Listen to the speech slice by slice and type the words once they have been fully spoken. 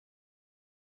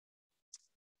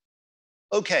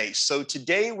Okay, so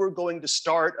today we're going to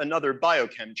start another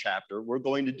biochem chapter. We're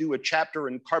going to do a chapter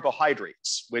in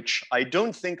carbohydrates, which I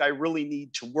don't think I really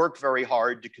need to work very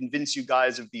hard to convince you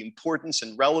guys of the importance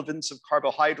and relevance of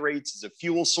carbohydrates as a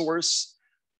fuel source,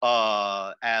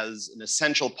 as an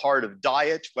essential part of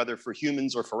diet, whether for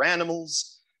humans or for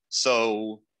animals.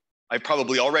 So I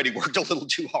probably already worked a little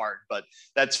too hard, but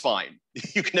that's fine.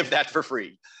 You can have that for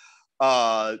free.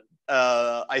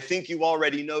 I think you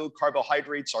already know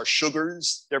carbohydrates are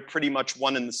sugars. They're pretty much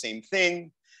one and the same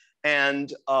thing.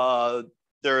 And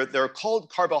they're called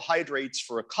carbohydrates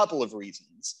for a couple of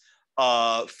reasons.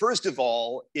 First of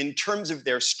all, in terms of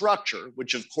their structure,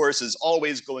 which of course is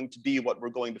always going to be what we're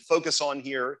going to focus on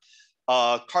here,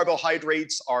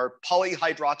 carbohydrates are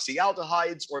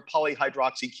polyhydroxyaldehydes or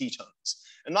polyhydroxyketones.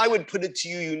 And I would put it to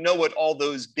you, you know what all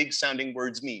those big sounding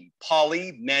words mean.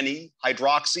 Poly, many,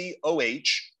 hydroxy, OH,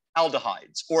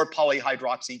 aldehydes, or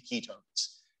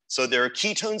polyhydroxyketones. So there are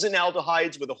ketones and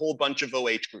aldehydes with a whole bunch of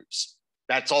OH groups.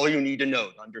 That's all you need to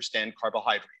know to understand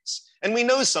carbohydrates. And we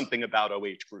know something about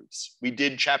OH groups. We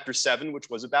did chapter 7, which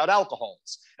was about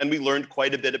alcohols, and we learned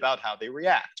quite a bit about how they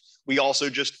react. We also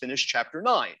just finished chapter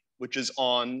 9, which is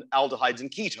on aldehydes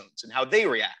and ketones and how they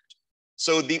react.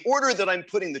 So the order that I'm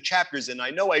putting the chapters in, I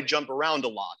know I jump around a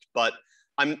lot, but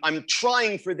I'm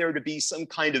trying for there to be some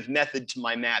kind of method to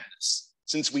my madness.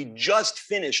 Since we just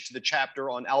finished the chapter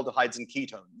on aldehydes and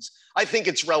ketones, I think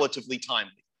it's relatively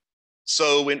timely.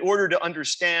 So in order to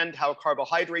understand how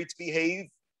carbohydrates behave,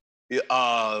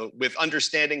 with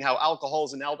understanding how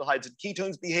alcohols and aldehydes and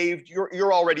ketones behaved,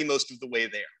 you're already most of the way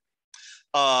there.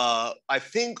 I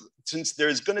think since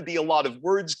there's going to be a lot of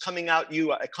words coming at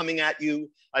you,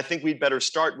 I think we'd better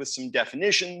start with some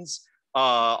definitions.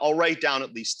 I'll write down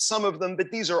at least some of them,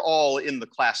 but these are all in the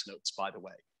class notes, by the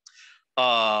way.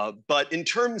 But in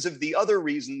terms of the other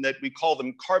reason that we call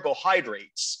them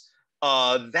carbohydrates,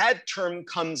 that term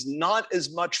comes not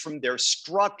as much from their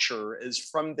structure as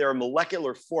from their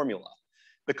molecular formula,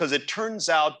 because it turns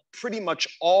out pretty much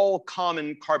all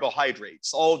common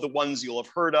carbohydrates, all of the ones you'll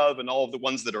have heard of and all of the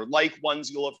ones that are like ones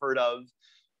you'll have heard of,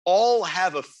 all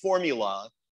have a formula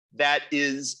that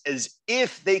is as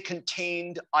if they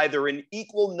contained either an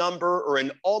equal number or an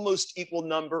almost equal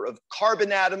number of carbon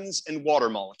atoms and water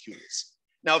molecules.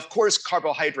 Now, of course,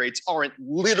 carbohydrates aren't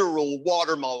literal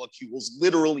water molecules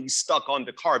literally stuck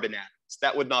onto carbon atoms.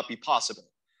 That would not be possible.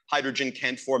 Hydrogen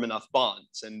can't form enough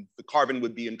bonds, and the carbon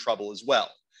would be in trouble as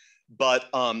well. But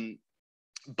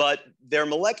their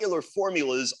molecular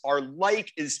formulas are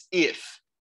like as if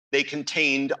they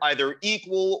contained either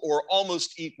equal or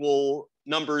almost equal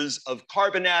numbers of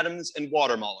carbon atoms and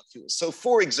water molecules. So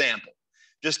for example,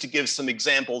 just to give some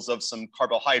examples of some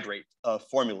carbohydrate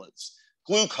formulas,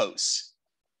 glucose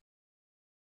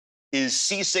is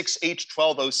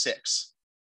C6H12O6.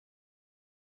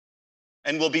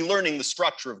 And we'll be learning the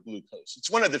structure of glucose.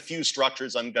 It's one of the few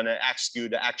structures I'm going to ask you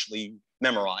to actually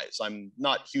memorize. I'm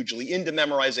not hugely into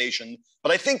memorization,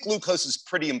 but I think glucose is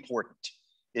pretty important.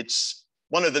 It's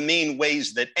one of the main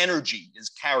ways that energy is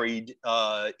carried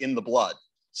in the blood.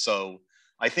 So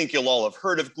I think you'll all have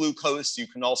heard of glucose. You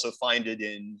can also find it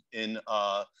in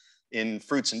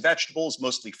fruits and vegetables,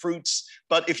 mostly fruits.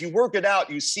 But if you work it out,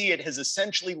 you see it has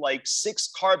essentially like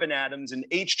 6 carbon atoms, and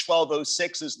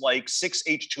H12O6 is like 6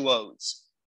 H2Os.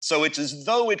 So it's as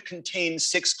though it contains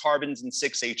 6 carbons and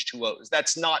 6 H2Os.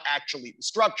 That's not actually the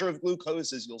structure of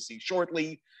glucose, as you'll see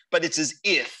shortly, but it's as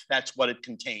if that's what it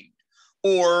contained.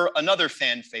 Or another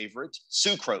fan favorite,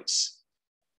 sucrose,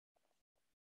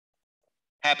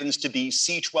 happens to be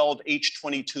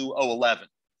C12H22O11.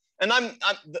 And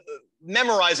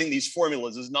memorizing these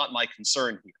formulas is not my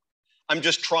concern here. I'm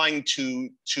just trying to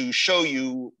show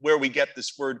you where we get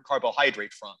this word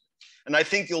carbohydrate from. And I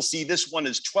think you'll see this one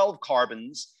is 12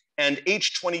 carbons, and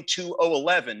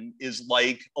H22O11 is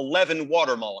like 11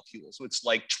 water molecules. So it's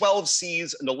like 12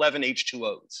 C's and 11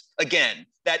 H2Os. Again,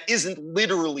 that isn't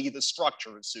literally the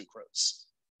structure of sucrose,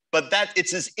 but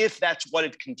it's as if that's what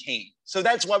it contained. So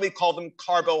that's why we call them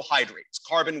carbohydrates,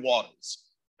 carbon waters.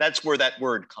 That's where that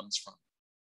word comes from.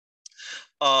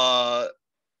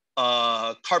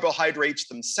 Carbohydrates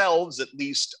themselves, at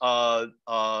least the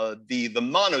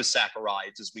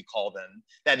monosaccharides, as we call them,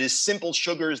 that is simple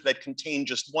sugars that contain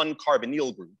just one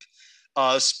carbonyl group,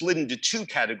 split into 2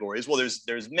 categories. Well,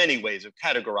 there's many ways of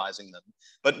categorizing them,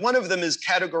 but one of them is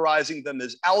categorizing them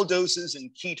as aldoses and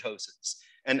ketoses.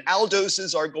 And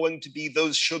aldoses are going to be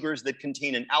those sugars that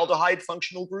contain an aldehyde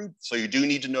functional group. So you do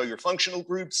need to know your functional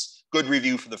groups. Good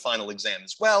review for the final exam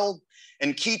as well.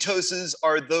 And ketoses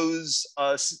are those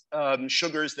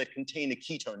sugars that contain a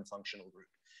ketone functional group.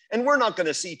 And we're not going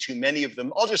to see too many of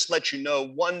them. I'll just let you know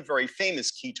one very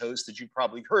famous ketose that you've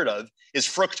probably heard of is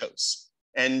fructose.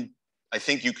 And I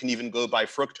think you can even go buy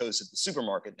fructose at the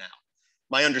supermarket now.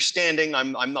 My understanding,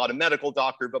 I'm not a medical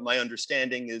doctor, but my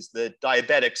understanding is that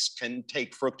diabetics can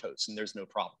take fructose and there's no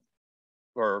problem.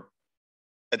 Or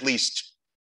at least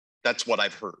that's what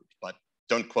I've heard, but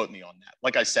don't quote me on that.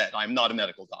 Like I said, I'm not a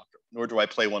medical doctor, nor do I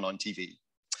play one on TV.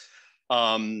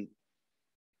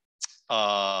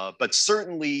 But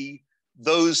certainly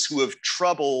those who have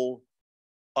trouble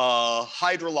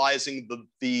hydrolyzing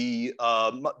the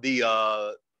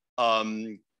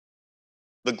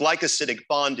glycosidic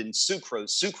bond in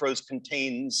sucrose. Sucrose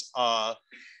contains,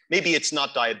 maybe it's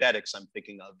not diabetics I'm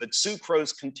thinking of, but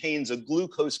sucrose contains a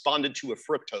glucose bonded to a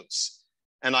fructose.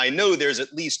 And I know there's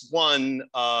at least one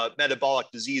metabolic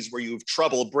disease where you have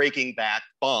trouble breaking that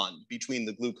bond between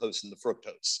the glucose and the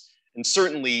fructose. And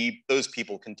certainly those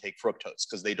people can take fructose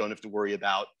because they don't have to worry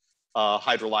about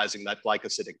hydrolyzing that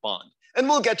glycosidic bond. And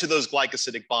we'll get to those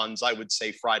glycosidic bonds, I would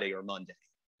say Friday or Monday.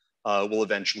 We'll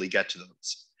eventually get to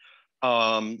those.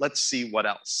 Let's see what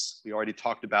else. We already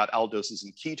talked about aldoses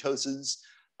and ketoses.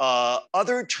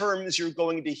 Other terms you're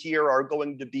going to hear are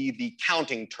going to be the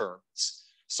counting terms.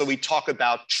 So we talk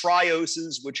about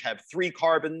trioses, which have 3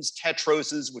 carbons,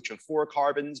 tetroses, which have 4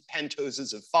 carbons,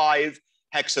 pentoses of 5,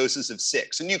 hexoses of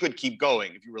 6. And you could keep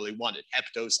going if you really wanted.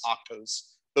 Heptose,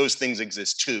 octose, those things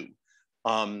exist too.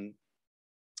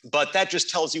 But that just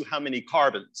tells you how many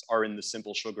carbons are in the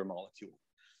simple sugar molecule.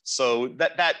 So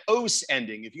that ose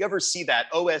ending, if you ever see that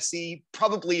OSE,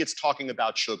 probably it's talking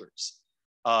about sugars.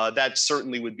 That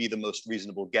certainly would be the most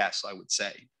reasonable guess, I would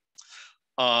say.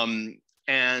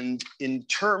 And in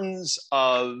terms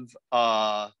of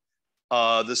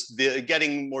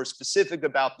getting more specific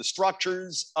about the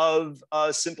structures of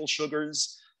simple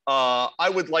sugars, I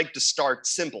would like to start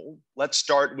simple. Let's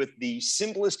start with the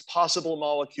simplest possible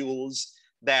molecules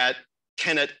that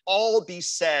can at all be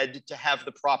said to have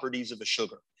the properties of a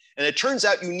sugar. And it turns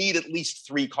out you need at least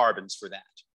 3 carbons for that.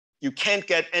 You can't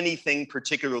get anything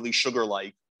particularly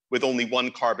sugar-like with only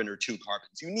 1 carbon or 2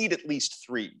 carbons. You need at least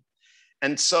 3.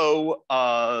 And so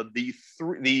the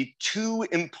 2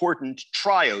 important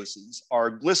trioses are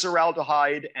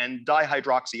glyceraldehyde and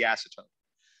dihydroxyacetone.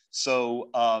 So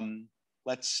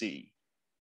let's see.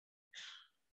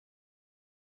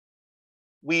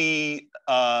 We,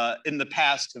 in the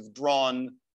past, have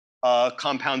drawn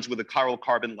compounds with a chiral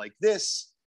carbon like this.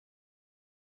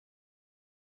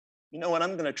 You know what?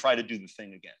 I'm going to try to do the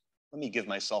thing again. Let me give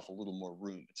myself a little more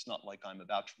room. It's not like I'm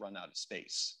about to run out of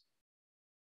space.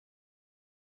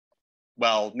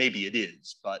 Well, maybe it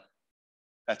is, but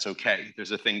that's okay.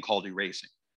 There's a thing called erasing.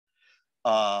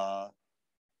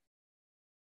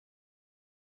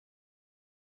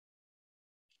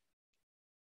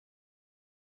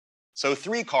 So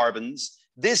 3 carbons.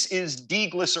 This is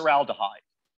D-glyceraldehyde.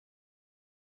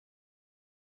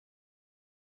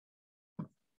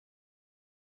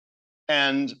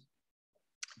 And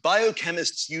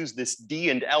biochemists use this D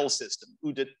and L system.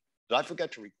 Ooh, did I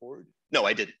forget to record? No,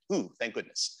 I didn't. Ooh, thank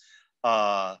goodness.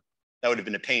 That would have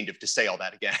been a pain to say all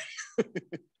that again.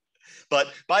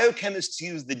 But biochemists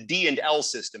use the D and L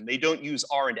system. They don't use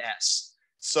R and S.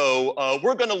 So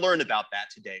we're going to learn about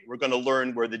that today. We're going to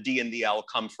learn where the D and the L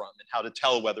come from and how to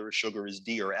tell whether a sugar is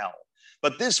D or L.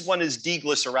 But this one is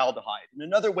D-glyceraldehyde. And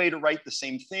another way to write the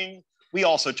same thing, we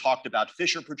also talked about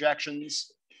Fischer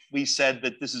projections. We said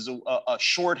that this is a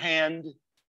shorthand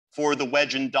for the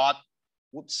wedge and dot.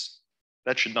 Whoops,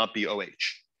 that should not be OH.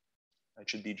 That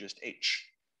should be just H.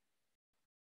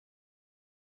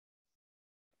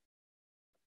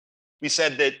 We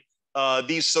said that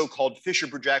these so-called Fischer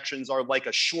projections are like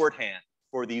a shorthand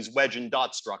for these wedge and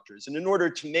dot structures. And in order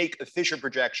to make a Fischer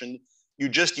projection, you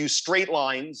just use straight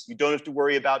lines. You don't have to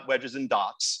worry about wedges and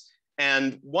dots.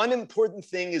 And one important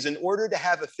thing is in order to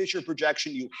have a Fischer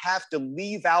projection, you have to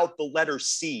leave out the letter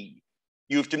C.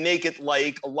 You have to make it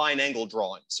like a line angle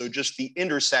drawing. So just the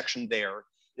intersection there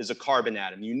is a carbon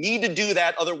atom. You need to do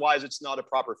that, otherwise it's not a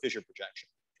proper Fischer projection.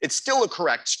 It's still a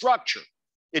correct structure.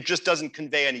 It just doesn't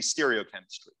convey any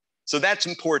stereochemistry. So that's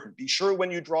important. Be sure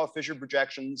when you draw Fischer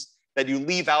projections that you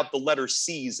leave out the letter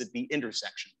C's at the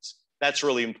intersections. That's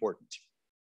really important.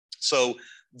 So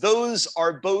those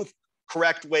are both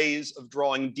correct ways of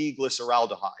drawing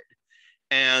D-glyceraldehyde.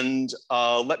 And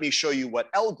let me show you what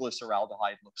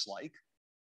L-glyceraldehyde looks like.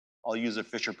 I'll use a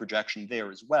Fischer projection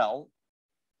there as well.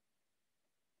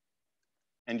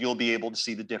 And you'll be able to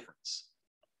see the difference.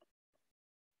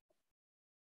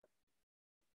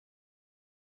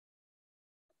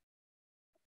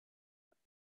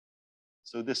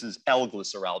 So this is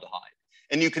L-glyceraldehyde.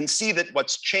 And you can see that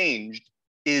what's changed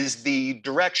is the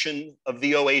direction of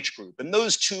the OH group. And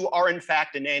those two are in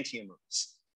fact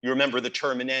enantiomers. You remember the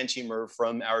term enantiomer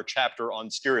from our chapter on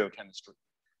stereochemistry.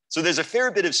 So there's a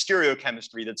fair bit of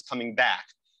stereochemistry that's coming back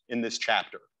in this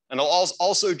chapter. And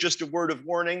also just a word of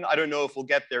warning, I don't know if we'll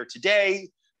get there today,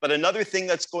 but another thing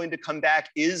that's going to come back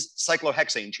is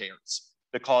cyclohexane chairs,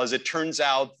 because it turns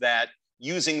out that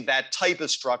using that type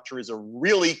of structure is a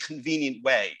really convenient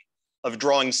way of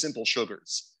drawing simple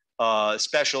sugars,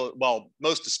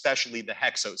 most especially the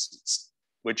hexoses,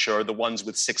 which are the ones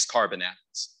with 6 carbon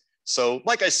atoms. So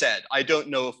like I said, I don't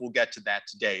know if we'll get to that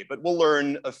today, but we'll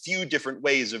learn a few different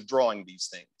ways of drawing these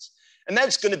things. And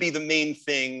that's going to be the main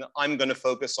thing I'm going to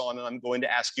focus on, and I'm going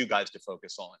to ask you guys to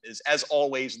focus on, is, as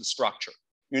always, the structure.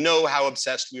 You know how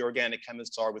obsessed we organic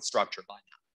chemists are with structure by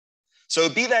now. So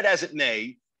be that as it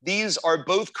may, these are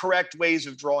both correct ways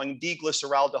of drawing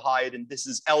D-glyceraldehyde, and this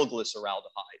is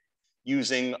L-glyceraldehyde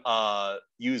using a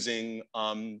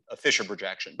Fischer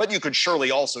projection. But you could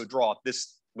surely also draw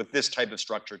this with this type of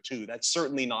structure too. That's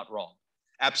certainly not wrong,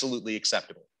 absolutely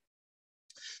acceptable.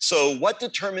 So what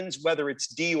determines whether it's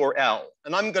D or L?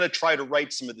 And I'm going to try to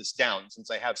write some of this down since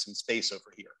I have some space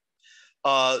over here.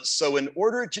 So in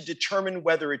order to determine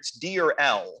whether it's D or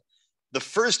L, the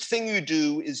first thing you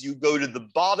do is you go to the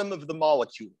bottom of the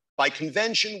molecule. By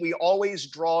convention, we always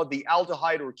draw the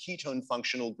aldehyde or ketone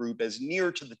functional group as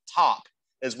near to the top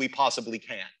as we possibly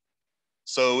can.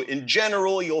 So in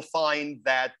general, you'll find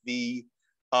that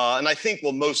and I think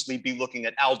we'll mostly be looking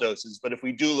at aldoses, but if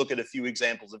we do look at a few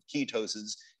examples of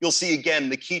ketoses, you'll see again,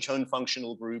 the ketone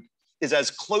functional group is as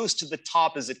close to the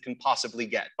top as it can possibly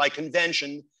get. By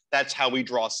convention, that's how we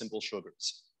draw simple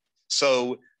sugars.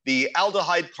 So the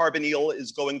aldehyde carbonyl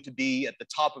is going to be at the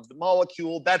top of the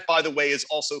molecule. That, by the way, is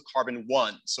also carbon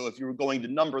 1. So if you were going to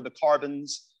number the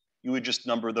carbons, you would just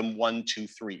number them 1, 2,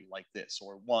 3 like this,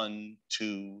 or 1,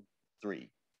 2,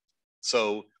 3.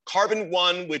 So carbon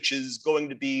 1, which is going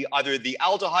to be either the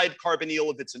aldehyde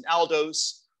carbonyl if it's an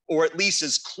aldose, or at least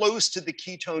as close to the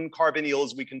ketone carbonyl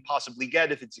as we can possibly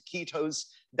get if it's a ketose,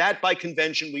 that by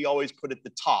convention we always put at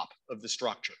the top of the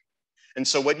structure. And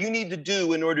so what you need to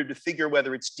do in order to figure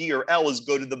whether it's D or L is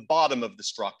go to the bottom of the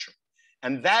structure.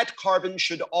 And that carbon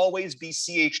should always be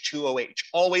CH2OH.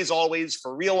 Always, always,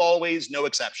 for real always, no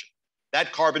exception.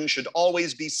 That carbon should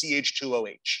always be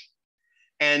CH2OH.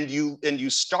 And you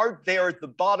start there at the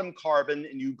bottom carbon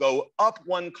and you go up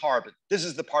 1 carbon. This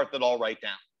is the part that I'll write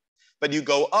down. But you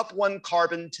go up 1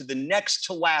 carbon to the next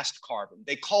to last carbon.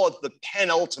 They call it the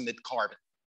penultimate carbon,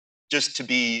 just to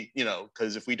be,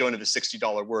 because if we don't have a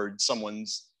 $60 word,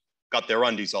 someone's got their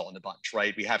undies all in a bunch,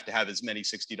 right? We have to have as many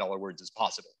 $60 words as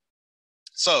possible.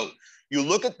 So you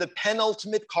look at the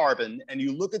penultimate carbon and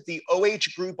you look at the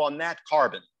OH group on that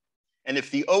carbon. And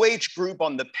if the OH group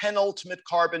on the penultimate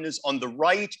carbon is on the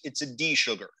right, it's a D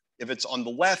sugar. If it's on the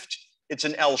left, it's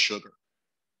an L sugar.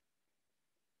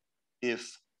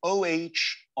 If OH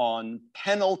on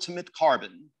penultimate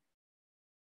carbon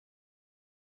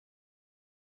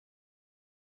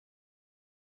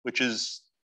which is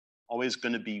always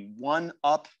going to be 1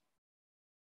 up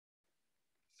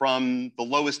from the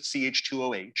lowest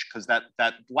CH2OH, because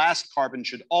that last carbon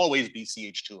should always be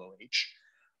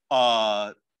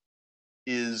CH2OH,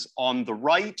 is on the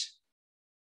right.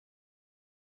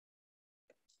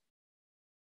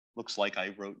 Looks like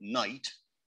I wrote night.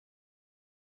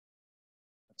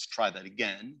 Let's try that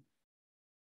again.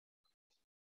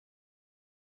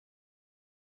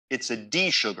 It's a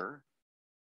D sugar.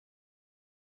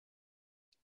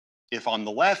 If on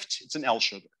the left, it's an L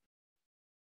sugar.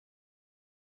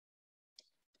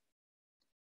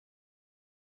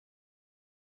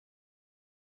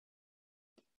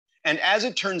 And as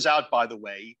it turns out, by the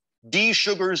way, D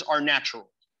sugars are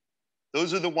natural.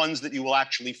 Those are the ones that you will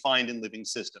actually find in living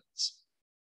systems.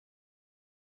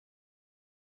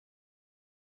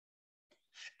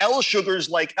 L sugars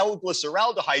like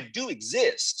L-glyceraldehyde do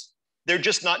exist. They're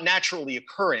just not naturally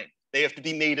occurring. They have to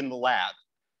be made in the lab.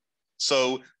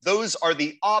 So those are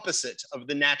the opposite of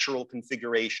the natural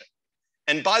configuration.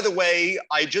 And by the way,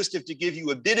 I just have to give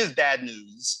you a bit of bad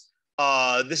news.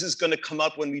 This is going to come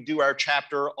up when we do our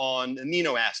chapter on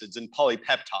amino acids and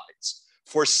polypeptides.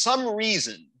 For some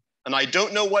reason, and I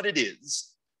don't know what it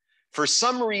is, for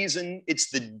some reason,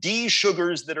 it's the D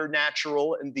sugars that are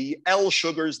natural and the L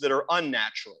sugars that are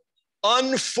unnatural.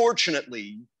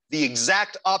 Unfortunately, the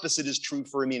exact opposite is true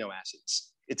for amino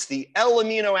acids. It's the L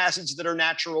amino acids that are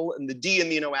natural and the D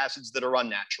amino acids that are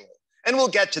unnatural. And we'll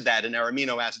get to that in our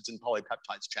amino acids and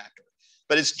polypeptides chapter.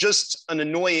 But it's just an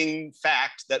annoying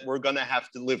fact that we're going to have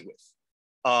to live with.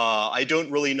 I don't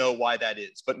really know why that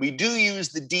is, but we do use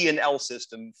the D and L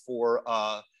system for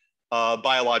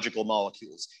biological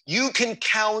molecules. You can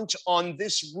count on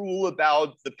this rule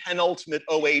about the penultimate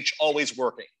OH always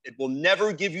working. It will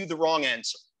never give you the wrong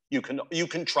answer. You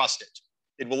can trust it.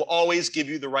 It will always give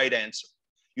you the right answer.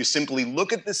 You simply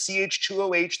look at the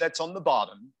CH2OH that's on the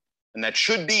bottom, and that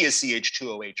should be a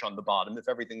CH2OH on the bottom if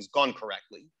everything's gone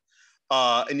correctly.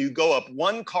 And you go up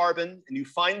one carbon and you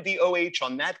find the OH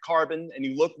on that carbon and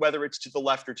you look whether it's to the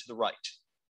left or to the right.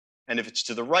 And if it's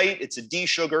to the right, it's a D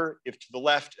sugar. If to the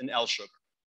left, an L sugar.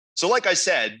 So like I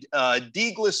said,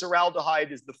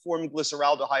 D-glyceraldehyde is the form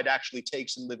glyceraldehyde actually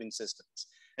takes in living systems.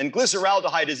 And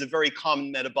glyceraldehyde is a very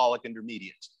common metabolic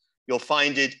intermediate. You'll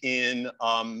find it in,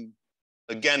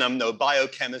 again, I'm no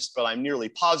biochemist, but I'm nearly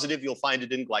positive you'll find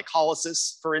it in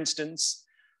glycolysis, for instance.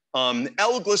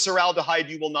 L-glyceraldehyde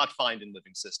you will not find in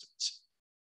living systems.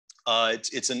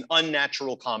 It's an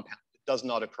unnatural compound. It does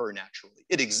not occur naturally.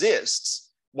 It exists.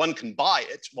 One can buy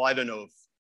it. Well, I don't know if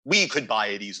we could buy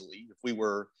it easily. If we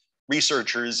were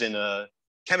researchers in a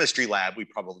chemistry lab, we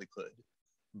probably could.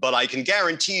 But I can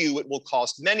guarantee you it will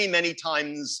cost many, many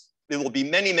times, it will be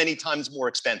many, many times more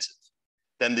expensive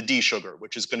than the D sugar,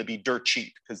 which is going to be dirt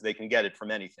cheap because they can get it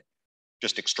from anything.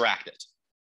 Just extract it.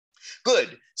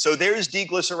 Good. So there's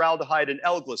D-glyceraldehyde and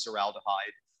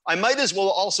L-glyceraldehyde. I might as well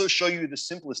also show you the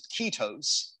simplest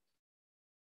ketose.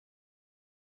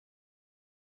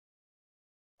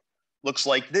 Looks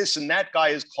like this, and that guy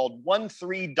is called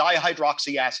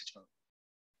 1,3-dihydroxyacetone,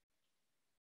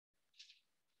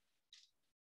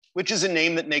 which is a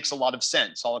name that makes a lot of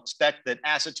sense. I'll expect that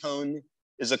acetone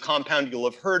is a compound you'll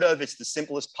have heard of. It's the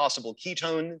simplest possible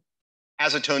ketone.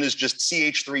 Acetone is just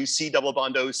CH3, C double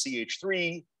bond O,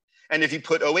 CH3. And if you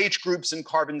put OH groups in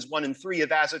carbons 1 and 3 of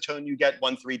acetone, you get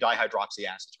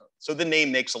 1,3-dihydroxyacetone. So the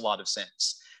name makes a lot of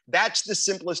sense. That's the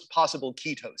simplest possible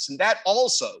ketose. And that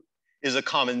also is a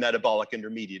common metabolic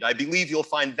intermediate. I believe you'll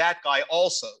find that guy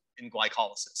also in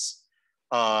glycolysis.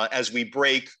 As we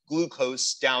break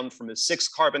glucose down from a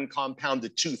 6-carbon compound to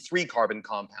 2 3-carbon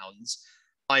compounds.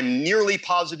 I'm nearly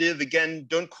positive, again,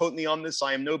 don't quote me on this,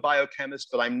 I am no biochemist,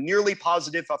 but I'm nearly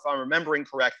positive, if I'm remembering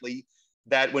correctly,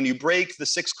 that when you break the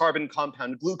 6-carbon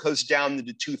compound glucose down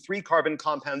into 2 3-carbon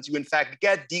compounds, you in fact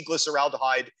get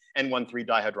D-glyceraldehyde and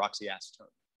 1,3-dihydroxyacetone.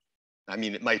 I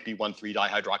mean, it might be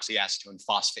 1,3-dihydroxyacetone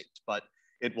phosphate, but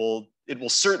it will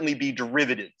certainly be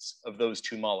derivatives of those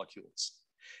two molecules.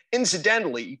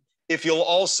 Incidentally, if you'll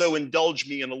also indulge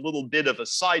me in a little bit of a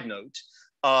side note,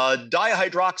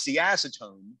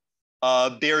 dihydroxyacetone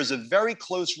bears a very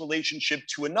close relationship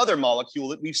to another molecule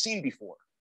that we've seen before.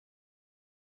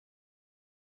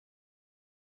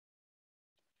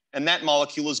 And that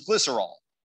molecule is glycerol.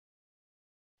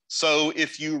 So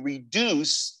if you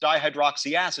reduce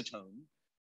dihydroxyacetone,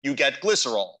 you get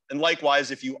glycerol. And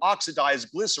likewise, if you oxidize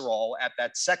glycerol at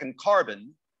that second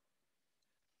carbon,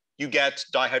 you get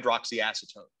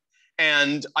dihydroxyacetone.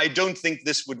 And I don't think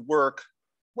this would work.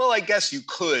 Well, I guess you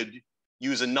could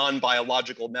use a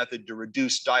non-biological method to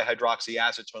reduce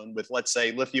dihydroxyacetone with, let's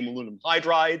say, lithium aluminum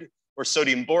hydride or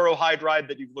sodium borohydride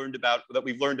that we've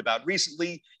learned about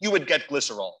recently. You would get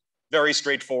glycerol very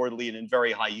straightforwardly and in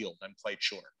very high yield, I'm quite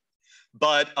sure.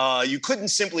 But you couldn't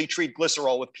simply treat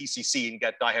glycerol with PCC and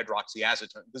get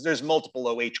dihydroxyacetone because there's multiple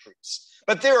OH groups.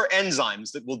 But there are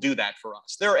enzymes that will do that for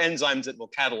us. There are enzymes that will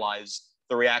catalyze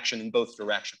the reaction in both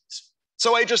directions.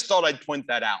 So I just thought I'd point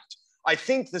that out. I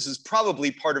think this is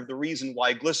probably part of the reason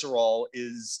why glycerol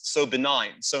is so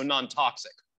benign, so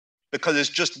non-toxic, because it's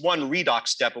just one redox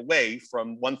step away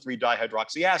from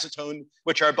 1,3-dihydroxyacetone,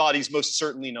 which our bodies most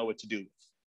certainly know what to do with.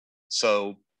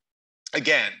 So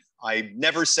again, I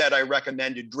never said I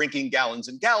recommended drinking gallons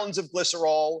and gallons of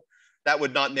glycerol. That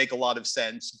would not make a lot of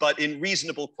sense, but in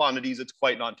reasonable quantities, it's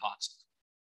quite non-toxic.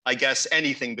 I guess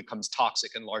anything becomes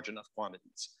toxic in large enough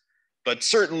quantities, but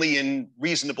certainly in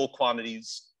reasonable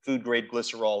quantities, food-grade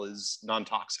glycerol is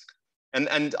non-toxic.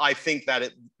 And I think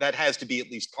that that has to be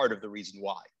at least part of the reason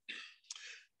why.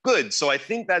 Good, so I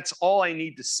think that's all I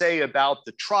need to say about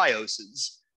the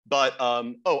trioses, but,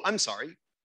 oh, I'm sorry.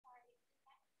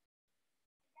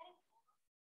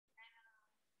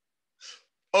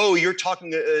 Oh, you're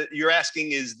talking, you're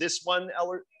asking, is this one,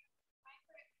 Eller?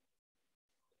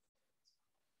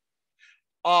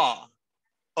 Ah,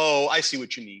 oh, I see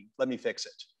what you mean. Let me fix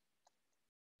it.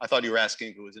 I thought you were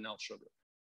asking if it was an L sugar.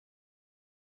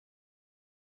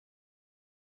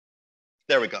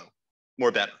 There we go,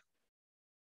 more better.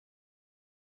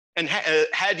 And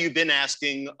had you been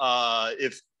asking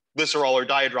if glycerol or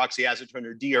dihydroxyacetone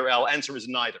or D or L, answer is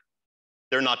neither.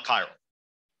 They're not chiral.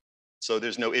 So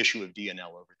there's no issue of D and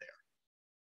L over there.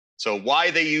 So why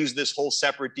they use this whole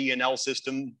separate D and L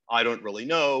system, I don't really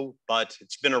know, but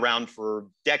it's been around for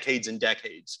decades and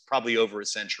decades, probably over a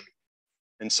century.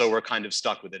 And so we're kind of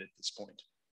stuck with it at this point.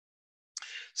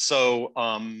 So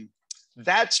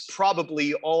that's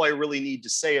probably all I really need to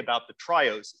say about the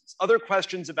trioses. Other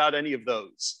questions about any of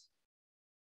those?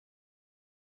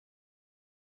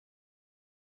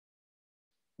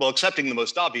 Well, excepting the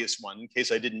most obvious one, in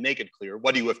case I didn't make it clear,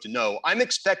 what do you have to know? I'm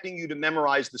expecting you to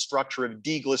memorize the structure of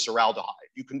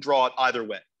D-glyceraldehyde. You can draw it either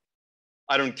way.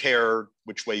 I don't care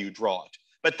which way you draw it,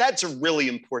 but that's a really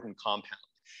important compound.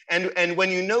 And when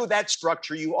you know that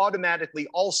structure, you automatically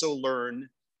also learn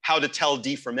how to tell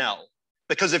D from L.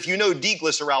 Because if you know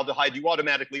D-glyceraldehyde, you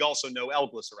automatically also know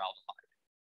L-glyceraldehyde.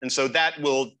 And so that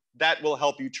will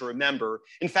help you to remember.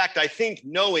 In fact, I think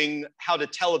knowing how to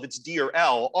tell if it's D or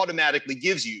L automatically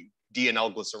gives you D and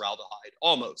L-glyceraldehyde,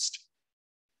 almost.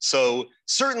 So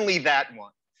certainly that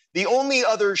one. The only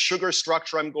other sugar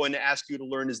structure I'm going to ask you to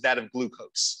learn is that of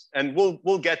glucose. And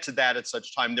we'll get to that at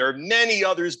such time. There are many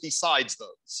others besides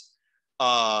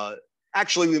those.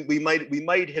 Actually, we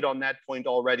might hit on that point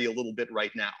already a little bit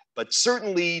right now, but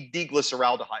certainly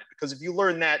D-glyceraldehyde, because if you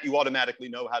learn that, you automatically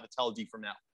know how to tell D from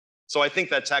L. So I think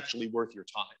that's actually worth your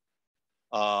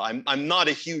time. I'm not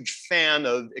a huge fan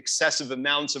of excessive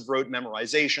amounts of rote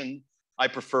memorization. I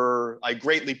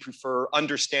greatly prefer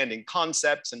understanding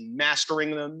concepts and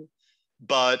mastering them,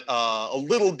 but a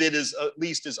little bit at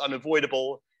least is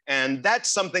unavoidable. And that's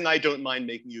something I don't mind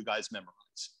making you guys memorize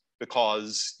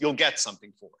because you'll get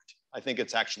something for it. I think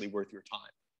it's actually worth your time.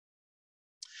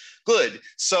 Good,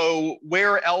 so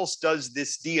where else does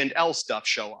this D and L stuff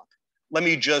show up? Let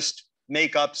me just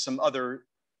make up some other,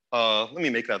 let me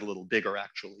make that a little bigger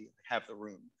actually, I have the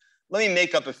room. Let me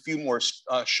make up a few more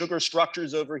sugar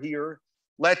structures over here.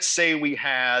 Let's say we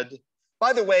had,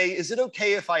 by the way, is it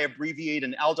okay if I abbreviate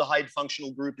an aldehyde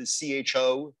functional group as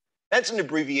CHO? That's an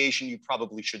abbreviation you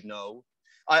probably should know.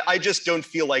 I just don't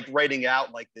feel like writing it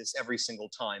out like this every single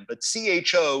time, but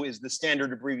CHO is the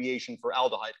standard abbreviation for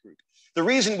aldehyde group. The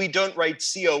reason we don't write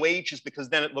COH is because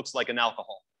then it looks like an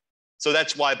alcohol. So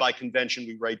that's why by convention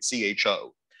we write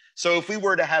CHO. So if we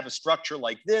were to have a structure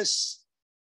like this,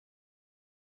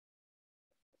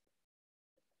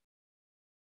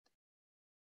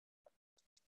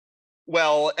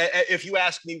 well, if you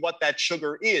ask me what that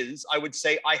sugar is, I would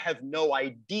say I have no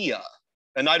idea,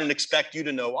 and I don't expect you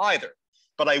to know either.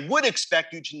 But I would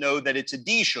expect you to know that it's a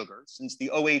D sugar, since the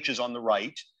OH is on the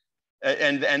right,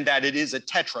 and that it is a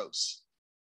tetrose,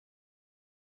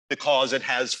 because it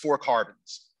has 4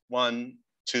 carbons. 1,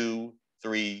 2,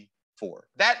 3, 4.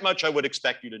 That much I would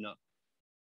expect you to know.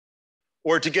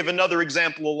 Or to give another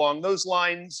example along those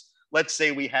lines, let's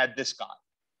say we had this guy.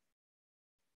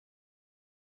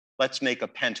 Let's make a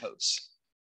pentose.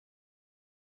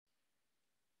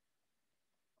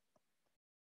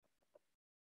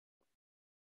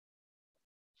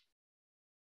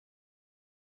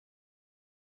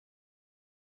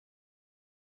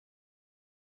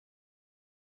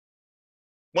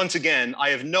 Once again, I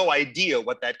have no idea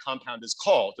what that compound is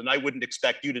called, and I wouldn't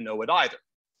expect you to know it either.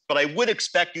 But I would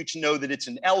expect you to know that it's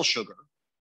an L sugar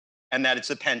and that it's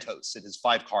a pentose. It has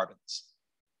 5 carbons.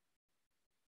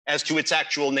 As to its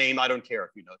actual name, I don't care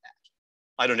if you know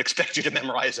that. I don't expect you to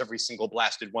memorize every single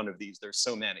blasted one of these. There's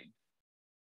so many.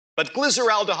 But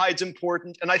glyceraldehyde's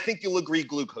important, and I think you'll agree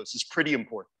glucose is pretty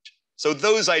important. So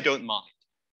those I don't mind.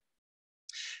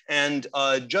 And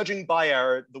judging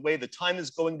by the way the time is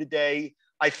going today,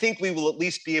 I think we will at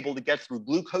least be able to get through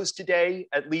glucose today,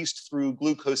 at least through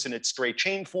glucose in its straight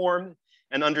chain form,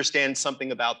 and understand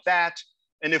something about that.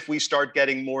 And if we start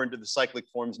getting more into the cyclic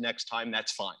forms next time,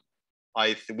 that's fine.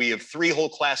 We have 3 whole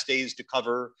class days to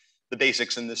cover the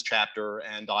basics in this chapter,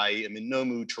 and I am in no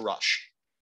mood to rush.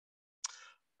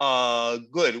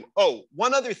 Good. Oh,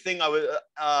 one other thing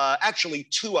actually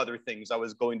 2 other things I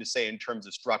was going to say in terms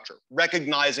of structure.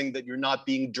 Recognizing that you're not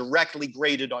being directly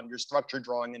graded on your structure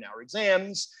drawing in our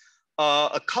exams,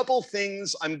 a couple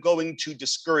things I'm going to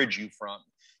discourage you from.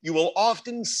 You will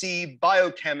often see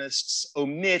biochemists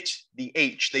omit the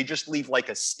H. They just leave like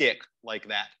a stick like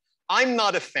that. I'm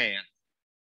not a fan.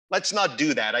 Let's not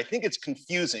do that. I think it's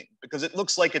confusing because it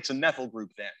looks like it's a methyl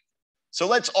group then. So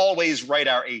let's always write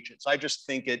our H's. I just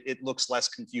think it looks less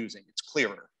confusing. It's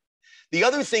clearer. The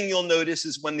other thing you'll notice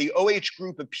is when the OH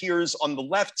group appears on the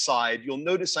left side, you'll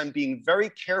notice I'm being very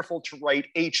careful to write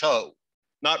HO,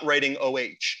 not writing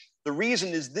OH. The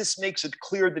reason is this makes it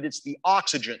clear that it's the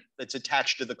oxygen that's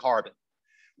attached to the carbon.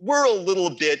 We're a little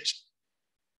bit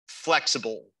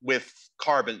flexible with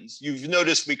carbons. You've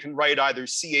noticed we can write either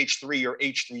CH3 or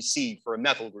H3C for a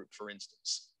methyl group, for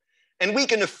instance. And we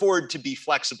can afford to be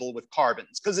flexible with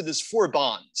carbons because it is 4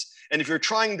 bonds. And if you're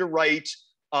trying to write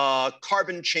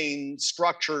carbon chain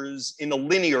structures in a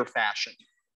linear fashion,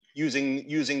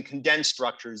 using condensed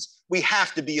structures, we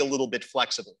have to be a little bit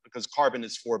flexible because carbon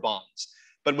is 4 bonds.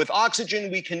 But with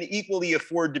oxygen, we can equally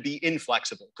afford to be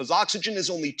inflexible because oxygen is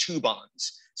only 2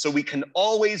 bonds. So we can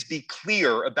always be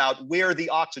clear about where the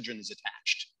oxygen is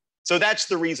attached. So that's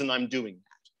the reason I'm doing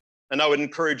that. And I would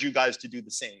encourage you guys to do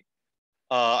the same.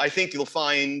 I think you'll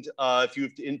find if you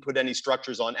have to input any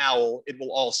structures on OWL, it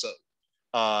will also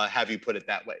have you put it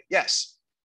that way. Yes.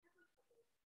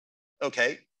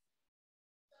 Okay.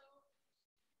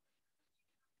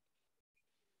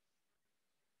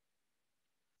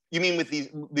 You mean with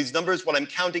these numbers? What I'm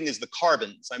counting is the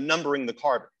carbons. I'm numbering the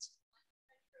carbons.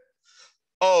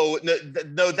 Oh,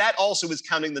 no, that also is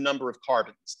counting the number of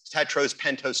carbons. Tetros,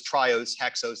 pentos, trios,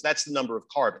 hexos, that's the number of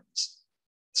carbons.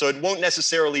 So it won't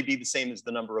necessarily be the same as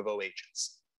the number of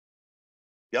OHs.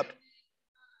 Yep.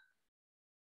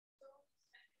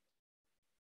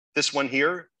 This one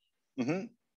here. Mm-hmm.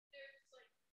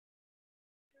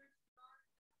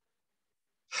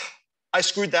 I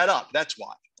screwed that up, that's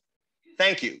why.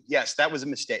 Thank you. Yes, that was a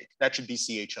mistake. That should be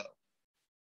CHO.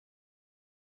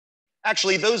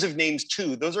 Actually, those have names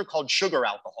too. Those are called sugar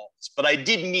alcohols, but I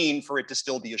did mean for it to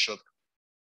still be a sugar.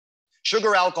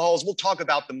 Sugar alcohols, we'll talk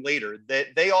about them later.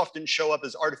 They often show up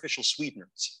as artificial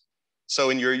sweeteners. So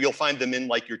you'll find them in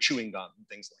like your chewing gum and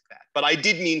things like that. But I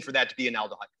did mean for that to be an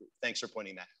aldehyde group. Thanks for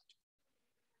pointing that out.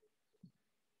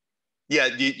 Yeah,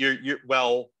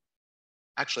 well,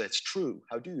 actually, it's true.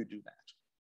 How do you do that?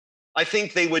 I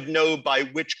think they would know by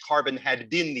which carbon had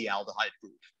been the aldehyde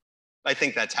group. I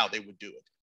think that's how they would do it.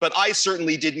 But I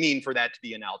certainly did mean for that to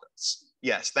be an aldose.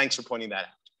 Yes, thanks for pointing that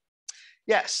out.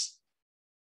 Yes.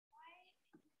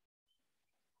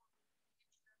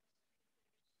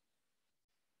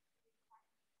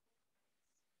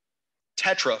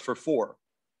 Tetra for 4.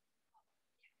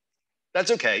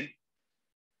 That's okay.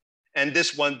 And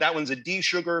this one, that one's a D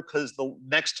sugar because the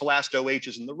next to last OH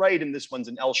is on the right, and this one's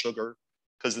an L sugar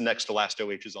because the next to last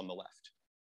OH is on the left.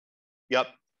 Yep.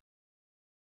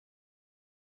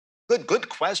 Good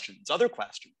questions. Other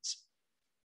questions?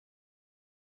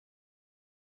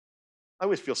 I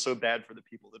always feel so bad for the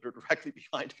people that are directly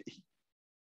behind me.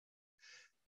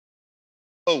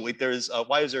 Oh, wait,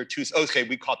 why is there 2? Okay,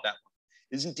 we caught that one.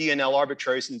 Isn't DNL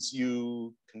arbitrary since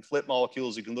you can flip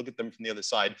molecules, you can look at them from the other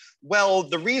side? Well,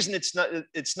 the reason it's not,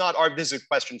 this is a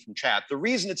question from chat. The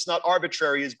reason it's not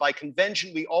arbitrary is by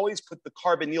convention, we always put the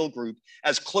carbonyl group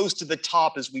as close to the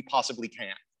top as we possibly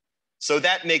can. So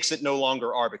that makes it no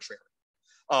longer arbitrary.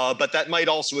 But that might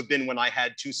also have been when I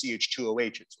had 2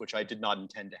 CH2OHs, which I did not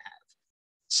intend to have.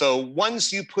 So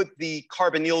once you put the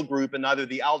carbonyl group in either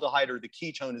the aldehyde or the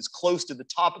ketone as close to the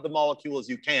top of the molecule as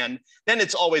you can, then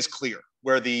it's always clear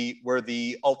where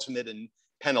the ultimate and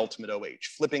penultimate OH,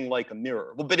 flipping like a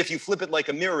mirror. Well, but if you flip it like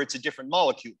a mirror, it's a different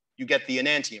molecule. You get the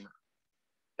enantiomer.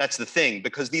 That's the thing,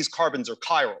 because these carbons are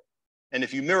chiral. And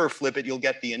if you mirror flip it, you'll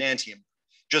get the enantiomer.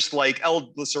 Just like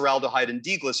L-glyceraldehyde and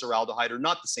D-glyceraldehyde are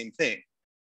not the same thing.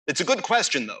 It's a good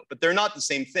question, though, but they're not the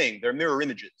same thing. They're mirror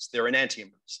images. They're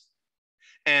enantiomers.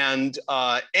 And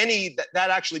that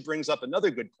actually brings up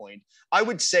another good point. I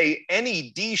would say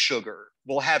any D sugar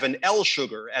will have an L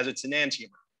sugar as its enantiomer,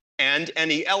 and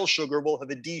any L sugar will have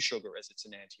a D sugar as its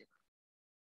enantiomer.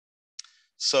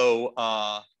 So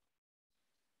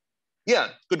yeah,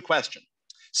 good question.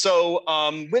 So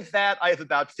with that, I have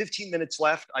about 15 minutes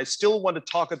left. I still want to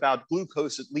talk about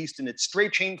glucose, at least in its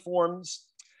straight chain forms.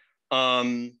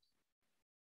 And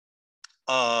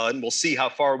we'll see how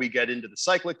far we get into the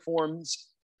cyclic forms.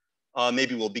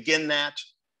 Maybe we'll begin that.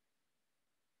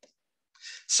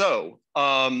 So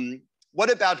what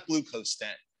about glucose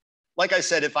then? Like I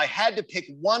said, if I had to pick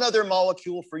one other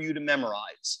molecule for you to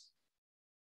memorize,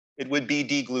 it would be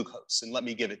D-glucose, and let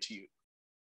me give it to you.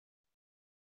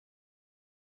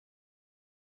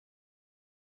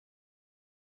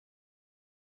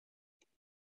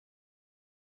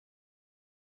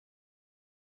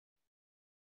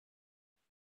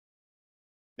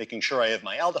 Making sure I have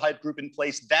my aldehyde group in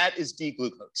place, that is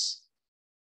D-glucose.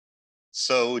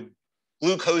 So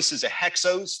glucose is a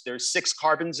hexose. There's 6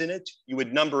 carbons in it. You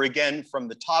would number again from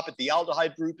the top at the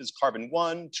aldehyde group is carbon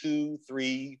 1, 2,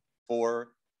 3, 4,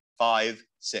 5,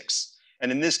 6.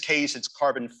 And in this case, it's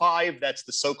carbon 5. That's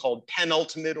the so-called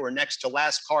penultimate or next to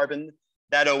last carbon.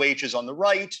 That OH is on the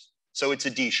right, so it's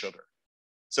a D sugar.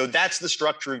 So that's the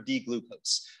structure of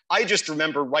D-glucose. I just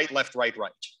remember right, left, right,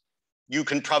 right. You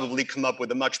can probably come up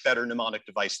with a much better mnemonic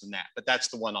device than that, but that's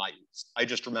the one I use. I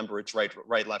just remember it's right,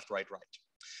 right, left, right, right.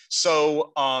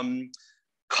 So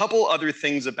Couple other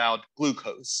things about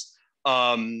glucose.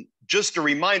 Just a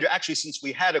reminder, actually, since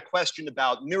we had a question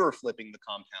about mirror flipping the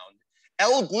compound,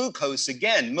 L-glucose,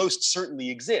 again, most certainly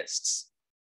exists.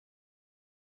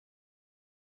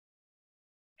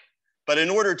 But in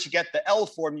order to get the L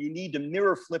form, you need to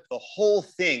mirror flip the whole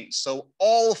thing. So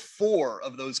all 4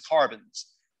 of those carbons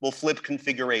will flip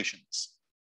configurations.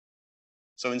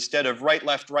 So instead of right,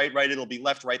 left, right, right, it'll be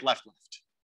left, right, left, left.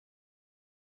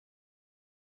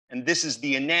 And this is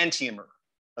the enantiomer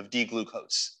of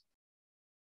D-glucose.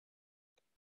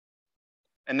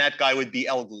 And that guy would be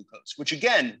L-glucose, which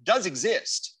again, does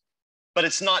exist, but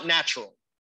it's not natural.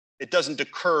 It doesn't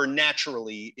occur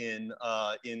naturally in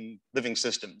living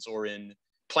systems or in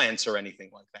plants or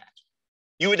anything like that.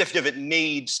 You would have to have it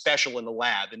made special in the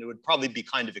lab, and it would probably be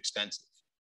kind of expensive.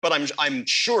 But I'm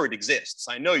sure it exists.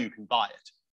 I know you can buy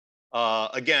it.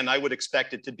 Again, I would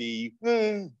expect it to be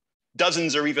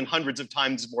dozens or even hundreds of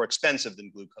times more expensive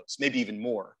than glucose, maybe even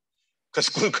more. Because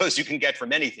glucose you can get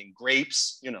from anything,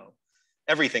 grapes, you know,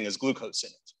 everything has glucose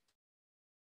in it.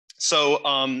 So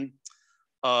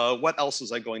what else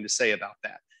was I going to say about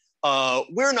that?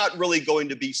 We're not really going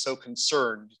to be so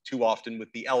concerned too often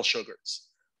with the L sugars.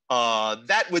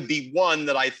 That would be one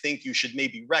that I think you should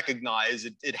maybe recognize.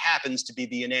 It happens to be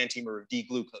the enantiomer of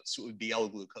D-glucose, so it would be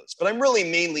L-glucose. But I'm really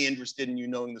mainly interested in you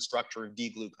knowing the structure of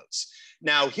D-glucose.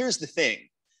 Now, here's the thing.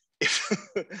 If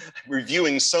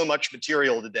reviewing so much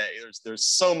material today, there's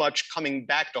so much coming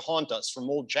back to haunt us from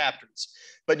old chapters.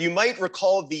 But you might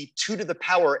recall the 2 to the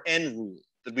power n rule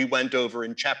that we went over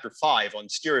in chapter 5 on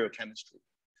stereochemistry.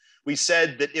 We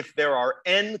said that if there are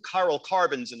n chiral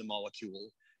carbons in a molecule,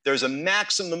 there's a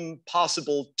maximum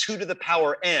possible 2 to the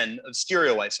power n of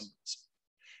stereoisomers.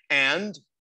 And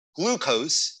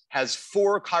glucose has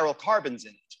 4 chiral carbons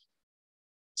in it.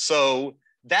 So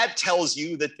that tells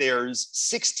you that there's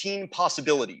 16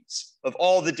 possibilities of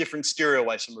all the different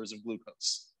stereoisomers of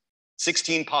glucose.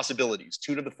 16 possibilities,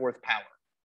 2 to the 4th power.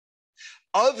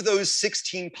 Of those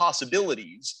 16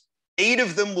 possibilities, 8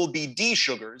 of them will be D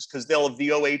sugars because they'll have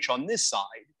the OH on this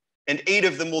side, and 8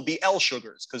 of them will be L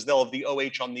sugars because they'll have the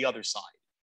OH on the other side.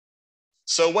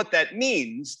 So what that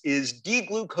means is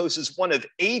D-glucose is one of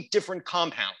 8 different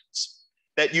compounds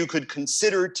that you could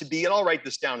consider to be, and I'll write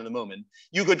this down in a moment,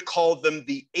 you could call them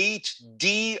the 8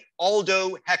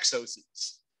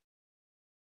 D-aldohexoses.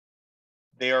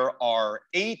 There are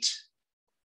 8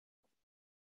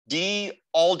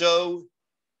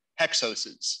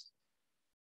 D-aldohexoses.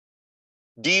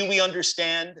 D we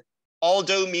understand,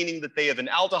 aldo meaning that they have an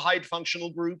aldehyde functional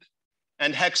group,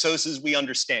 and hexoses we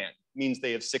understand, means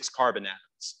they have 6 carbon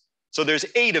atoms. So there's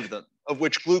 8 of them, of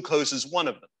which glucose is one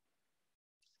of them.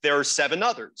 There are 7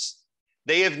 others.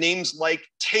 They have names like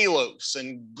talose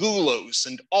and gulose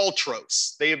and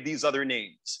altros. They have these other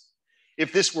names.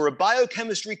 If this were a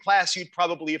biochemistry class, you'd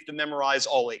probably have to memorize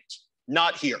all 8.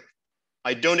 Not here.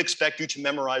 I don't expect you to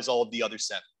memorize all of the other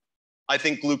 7. I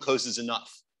think glucose is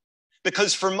enough.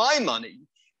 Because for my money,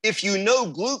 if you know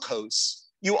glucose,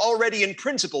 you already in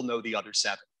principle know the other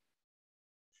 7.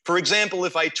 For example,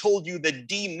 if I told you that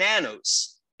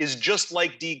D-mannose is just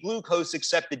like D-glucose,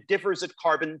 except it differs at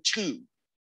carbon 2,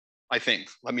 I think.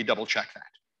 Let me double check that.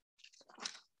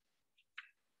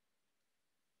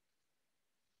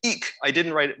 Eek, I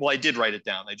didn't write it. Well, I did write it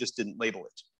down. I just didn't label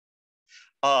it.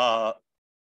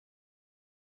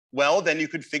 Well, then you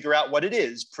could figure out what it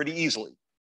is pretty easily.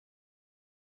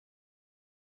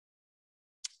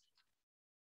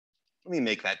 Let me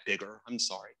make that bigger. I'm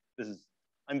sorry.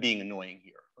 I'm being annoying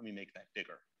here. Let me make that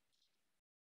bigger.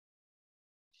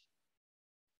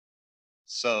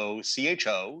 So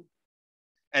CHO,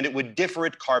 and it would differ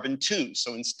at carbon 2.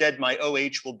 So instead, my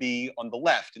OH will be on the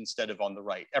left instead of on the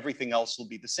right. Everything else will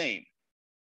be the same.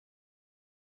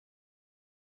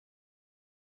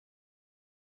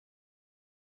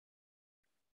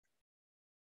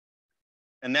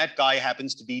 And that guy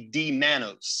happens to be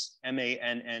D-mannose,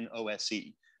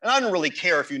 M-A-N-N-O-S-E. And I don't really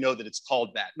care if you know that it's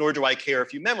called that, nor do I care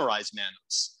if you memorize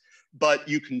mannose. But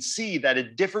you can see that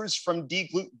it differs from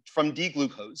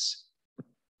D-glucose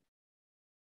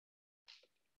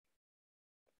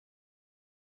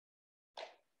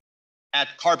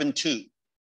at carbon 2.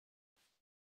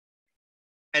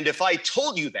 And if I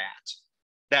told you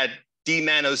that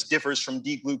D-mannose differs from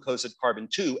D-glucose at carbon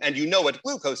 2, and you know what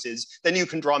glucose is, then you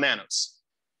can draw mannose.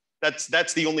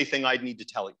 That's the only thing I'd need to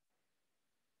tell you.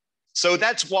 So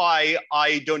that's why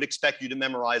I don't expect you to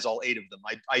memorize all 8 of them.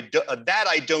 That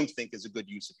I don't think is a good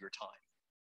use of your time.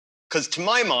 Because to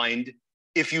my mind,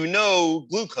 if you know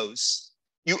glucose,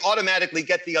 you automatically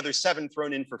get the other 7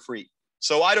 thrown in for free.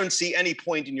 So I don't see any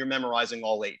point in your memorizing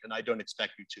all 8, and I don't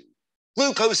expect you to.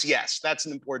 Glucose, yes, that's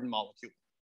an important molecule.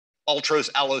 Ultrose,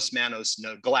 allose, mannose,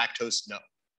 no. Galactose, no.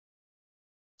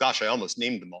 Gosh, I almost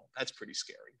named them all. That's pretty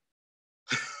scary.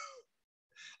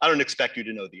 I don't expect you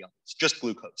to know the others, just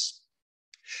glucose.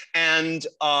 And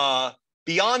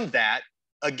beyond that,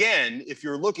 again, if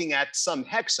you're looking at some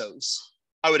hexose,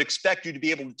 I would expect you to be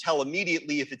able to tell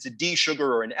immediately if it's a D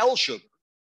sugar or an L sugar.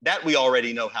 That we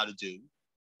already know how to do.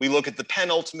 We look at the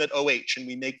penultimate OH and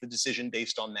we make the decision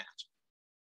based on that.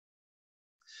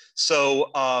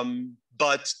 So,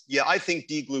 but yeah, I think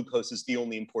D-glucose is the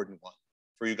only important one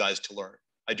for you guys to learn.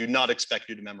 I do not expect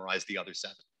you to memorize the other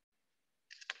 7.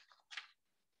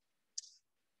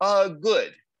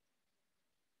 Good.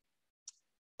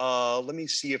 Let me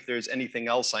see if there's anything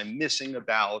else I'm missing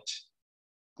about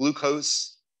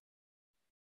glucose.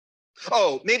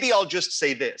 Oh, maybe I'll just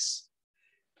say this.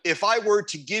 If I were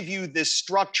to give you this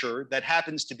structure that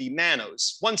happens to be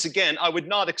mannose, once again, I would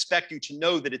not expect you to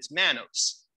know that it's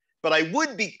mannose, but I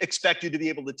would expect you to be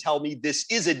able to tell me this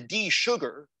is a D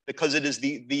sugar because it is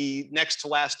the next to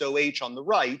last OH on the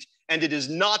right, and it is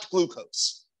not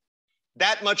glucose.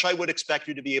 That much I would expect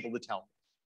you to be able to tell me.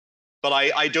 But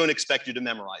I don't expect you to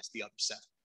memorize the other 7.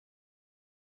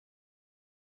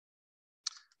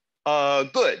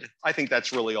 Good. I think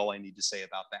that's really all I need to say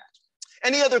about that.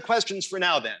 Any other questions for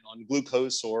now then on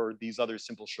glucose or these other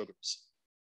simple sugars?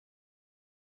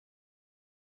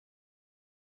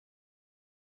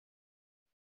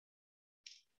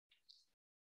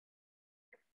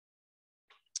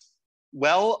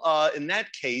 Well, in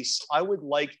that case, I would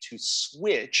like to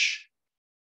switch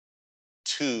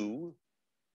to,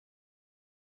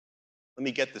 let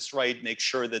me get this right, make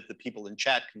sure that the people in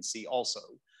chat can see also.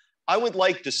 I would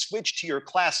like to switch to your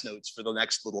class notes for the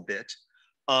next little bit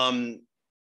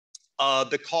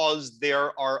because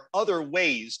there are other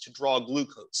ways to draw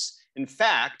glucose. In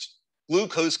fact,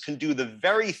 glucose can do the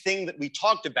very thing that we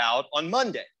talked about on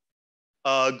Monday.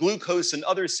 Glucose and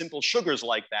other simple sugars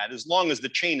like that, as long as the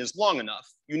chain is long enough,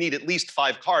 you need at least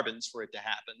 5 carbons for it to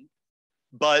happen.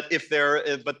 But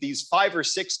but these 5 or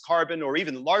 6 carbon or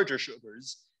even larger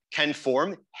sugars can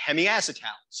form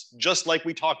hemiacetals, just like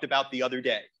we talked about the other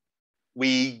day.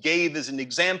 We gave as an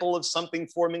example of something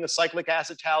forming a cyclic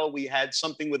acetal, we had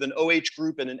something with an OH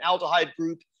group and an aldehyde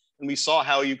group, and we saw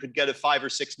how you could get a 5 or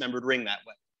 6 membered ring that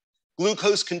way.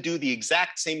 Glucose can do the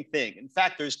exact same thing. In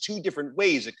fact, there's 2 different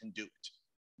ways it can do it.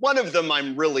 One of them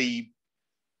I'm really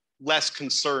less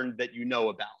concerned that you know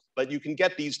about, but you can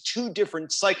get these 2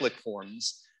 different cyclic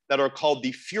forms that are called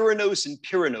the furanose and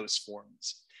pyranose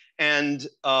forms. And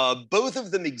both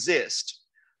of them exist.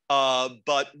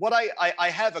 But what I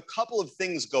have a couple of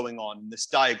things going on in this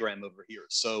diagram over here.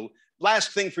 So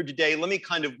last thing for today, let me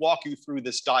kind of walk you through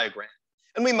this diagram.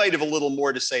 And we might have a little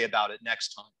more to say about it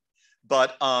next time.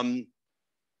 But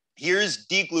here's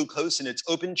D-glucose in its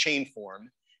open chain form.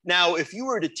 Now, if you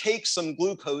were to take some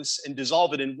glucose and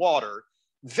dissolve it in water,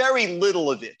 very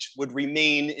little of it would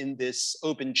remain in this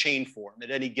open chain form at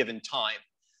any given time.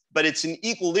 But it's in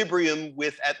equilibrium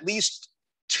with at least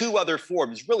 2 other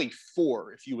forms, really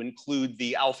 4 if you include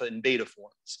the alpha and beta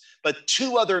forms, but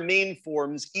 2 other main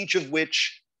forms, each of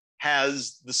which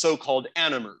has the so-called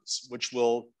anomers, which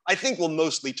I think we'll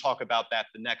mostly talk about that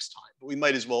the next time, but we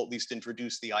might as well at least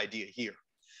introduce the idea here.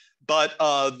 But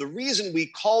the reason we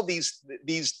call these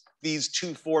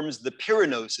 2 forms the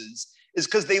pyranoses is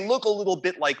because they look a little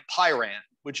bit like pyran,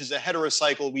 which is a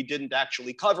heterocycle we didn't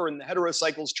actually cover in the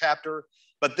heterocycles chapter.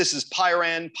 But this is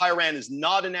pyran. Pyran is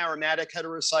not an aromatic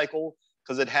heterocycle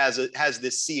because it has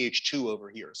this CH2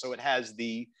 over here. So it has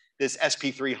this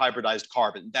sp3 hybridized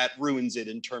carbon. That ruins it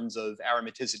in terms of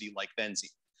aromaticity like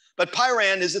benzene. But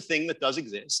pyran is a thing that does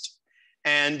exist.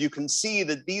 And you can see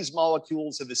that these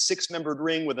molecules have a 6-membered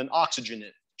ring with an oxygen in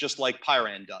it, just like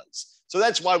pyran does. So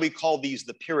that's why we call these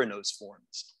the pyranose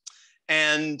forms.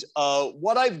 And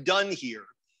what I've done here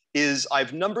is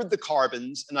I've numbered the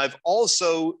carbons, and I've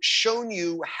also shown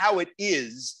you how it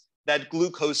is that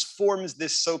glucose forms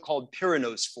this so-called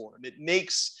pyranose form. It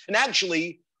makes, and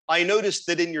actually, I noticed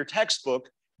that in your textbook,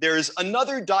 there's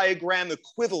another diagram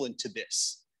equivalent to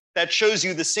this that shows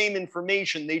you the same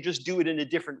information, they just do it in a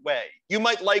different way. You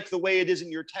might like the way it is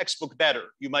in your textbook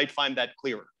better. You might find that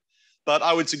clearer, but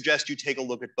I would suggest you take a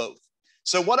look at both.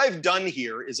 So what I've done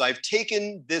here is I've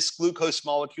taken this glucose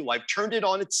molecule, I've turned it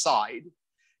on its side,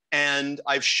 and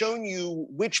I've shown you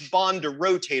which bond to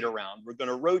rotate around. We're going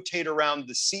to rotate around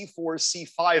the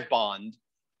C4-C5 bond,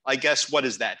 I guess, what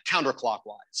is that?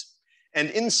 Counterclockwise. And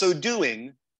in so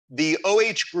doing, the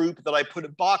OH group that I put a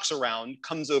box around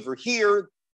comes over here,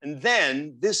 and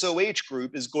then this OH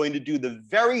group is going to do the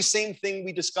very same thing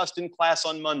we discussed in class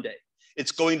on Monday.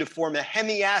 It's going to form a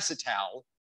hemiacetal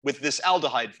with this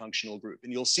aldehyde functional group.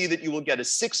 And you'll see that you will get a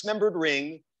 6-membered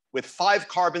ring with 5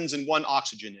 carbons and 1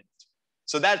 oxygen in it.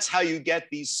 So that's how you get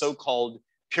these so-called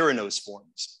pyranose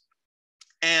forms.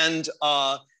 And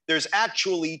there's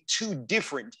actually 2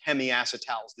 different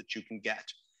hemiacetals that you can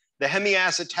get. The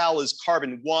hemiacetal is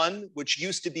carbon 1, which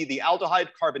used to be the aldehyde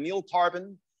carbonyl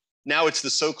carbon. Now it's the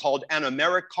so-called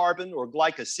anomeric carbon or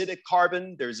glycosidic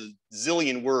carbon. There's a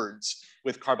zillion words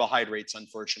with carbohydrates,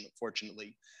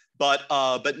 unfortunately. But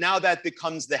now that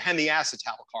becomes the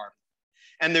hemiacetal carbon.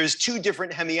 And there's 2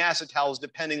 different hemiacetals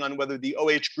depending on whether the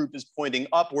OH group is pointing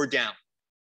up or down.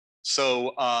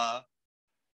 So,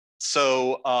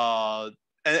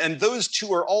 and those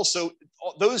two also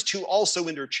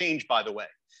interchange, by the way,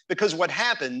 because what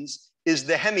happens is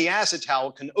the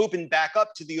hemiacetal can open back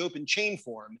up to the open chain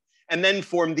form and then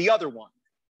form the other one.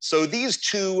 So these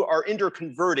 2 are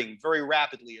interconverting very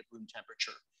rapidly at room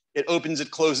temperature. It opens,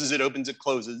 it closes, it opens, it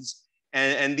closes,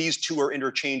 and these 2 are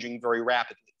interchanging very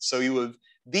rapidly. So you have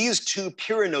these 2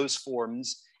 pyranose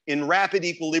forms in rapid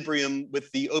equilibrium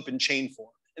with the open chain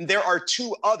form. And there are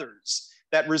 2 others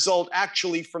that result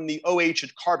actually from the OH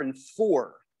at carbon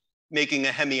 4 making a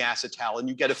hemiacetal, and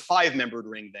you get a 5-membered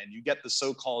ring then. You get the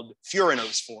so-called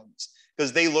furanose forms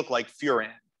because they look like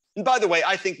furan. And by the way,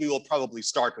 I think we will probably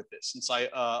start with this since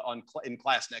in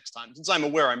class next time, since I'm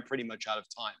aware I'm pretty much out of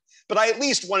time. But I at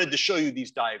least wanted to show you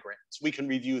these diagrams. We can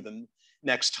review them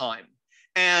next time.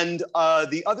 And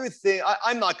the other thing,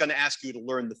 I'm not going to ask you to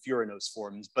learn the furanose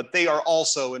forms, but they are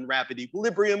also in rapid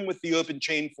equilibrium with the open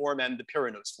chain form and the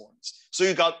pyranose forms. So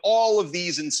you've got all of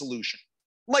these in solution.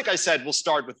 Like I said, we'll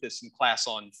start with this in class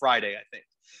on Friday, I think.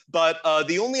 But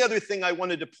the only other thing I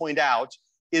wanted to point out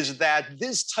is that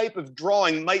this type of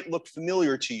drawing might look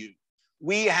familiar to you.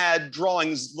 We had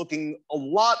drawings looking a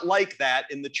lot like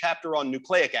that in the chapter on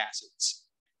nucleic acids.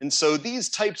 And so these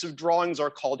types of drawings are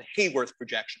called Haworth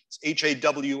projections,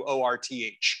 Haworth.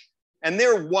 And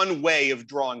they're one way of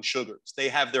drawing sugars. They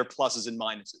have their pluses and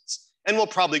minuses. And we'll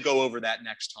probably go over that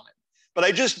next time. But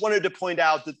I just wanted to point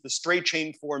out that the straight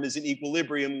chain form is in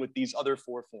equilibrium with these other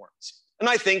 4 forms. And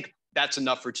I think that's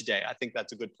enough for today. I think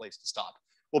that's a good place to stop.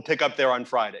 We'll pick up there on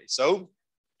Friday. So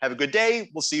have a good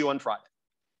day. We'll see you on Friday.